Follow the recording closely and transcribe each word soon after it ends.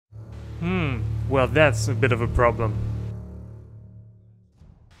Well, that's a bit of a problem.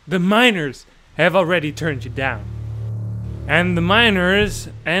 The miners have already turned you down. And the miners,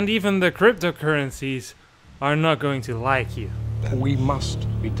 and even the cryptocurrencies, are not going to like you. We must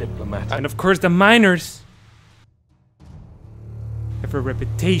be diplomatic. And of course the miners have a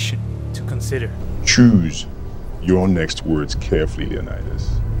reputation to consider. Choose your next words carefully, Leonidas.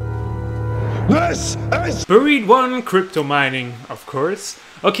 This is Buried One crypto mining, of course.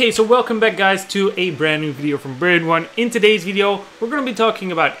 Okay, so welcome back guys to a brand new video from Buried One. In today's video, we're going to be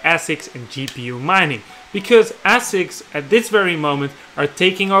talking about ASICs and GPU mining. Because ASICs at this very moment are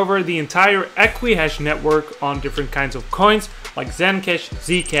taking over the entire Equihash network on different kinds of coins like ZCash,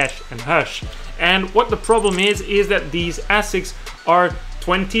 ZCash and Hash. And what the problem is that these ASICs are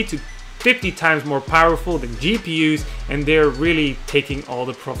 20 to 50 times more powerful than GPUs, and they're really taking all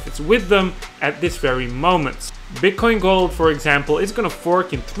the profits with them at this very moment. Bitcoin Gold, for example, is going to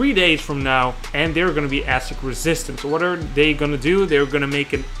fork in 3 days from now, and they're going to be ASIC resistant. So what are they going to do? They're going to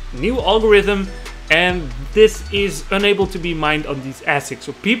make a new algorithm, and this is unable to be mined on these ASICs.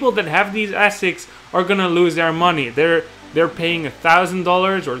 So people that have these ASICs are going to lose their money. They're paying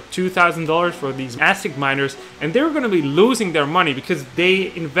 $1,000 or $2,000 for these ASIC miners, and they're going to be losing their money because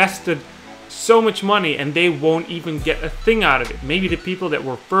they invested so much money and they won't even get a thing out of it. Maybe the people that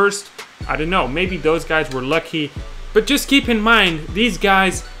were first, I don't know, maybe those guys were lucky. But just keep in mind, these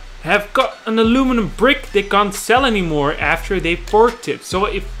guys have got an aluminum brick they can't sell anymore after they forked it. So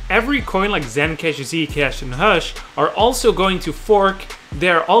if every coin like ZCash, ZCash and Hash are also going to fork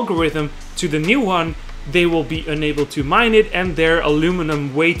their algorithm to the new one, they will be unable to mine it, and their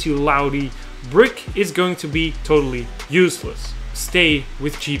aluminum way too loudy brick is going to be totally useless. Stay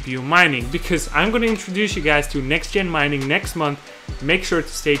with GPU mining, because I'm going to introduce you guys to next gen mining next month. Make sure to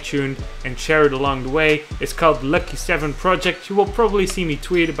stay tuned and share it along the way. It's called Lucky 7 Project. You will probably see me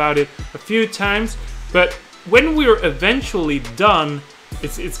tweet about it a few times, but when we're eventually done,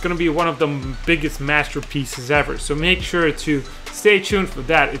 it's going to be one of the biggest masterpieces ever. So make sure to stay tuned for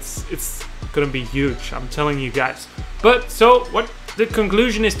that. It's going to be huge, I'm telling you guys. But so what the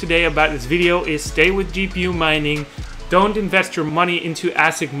conclusion is today about this video is stay with GPU mining. Don't invest your money into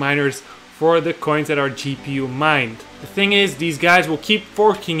ASIC miners for the coins that are GPU mined. The thing is, these guys will keep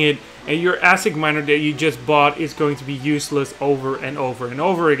forking it, and your ASIC miner that you just bought is going to be useless over and over and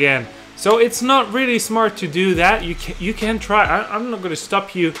over again. So it's not really smart to do that. You can try. I'm not going to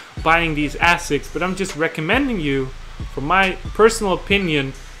stop you buying these ASICs, but I'm just recommending you, from my personal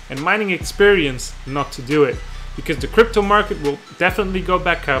opinion and mining experience, not to do it. Because the crypto market will definitely go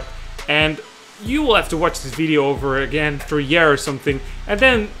back up, and you will have to watch this video over again for a year or something, and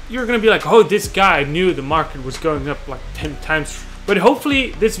then you're gonna be like, oh, this guy knew the market was going up like 10 times. But hopefully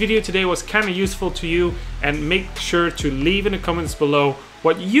this video today was kind of useful to you, and make sure to leave in the comments below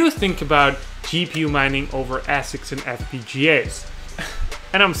what you think about GPU mining over ASICs and FPGAs.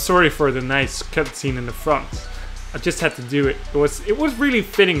 And I'm sorry for the nice cutscene in the front. I just had to do it. It was really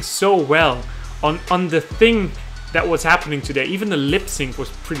fitting so well on the thing that was happening today. Even the lip sync was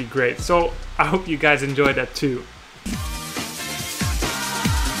pretty great. So I hope you guys enjoyed that too.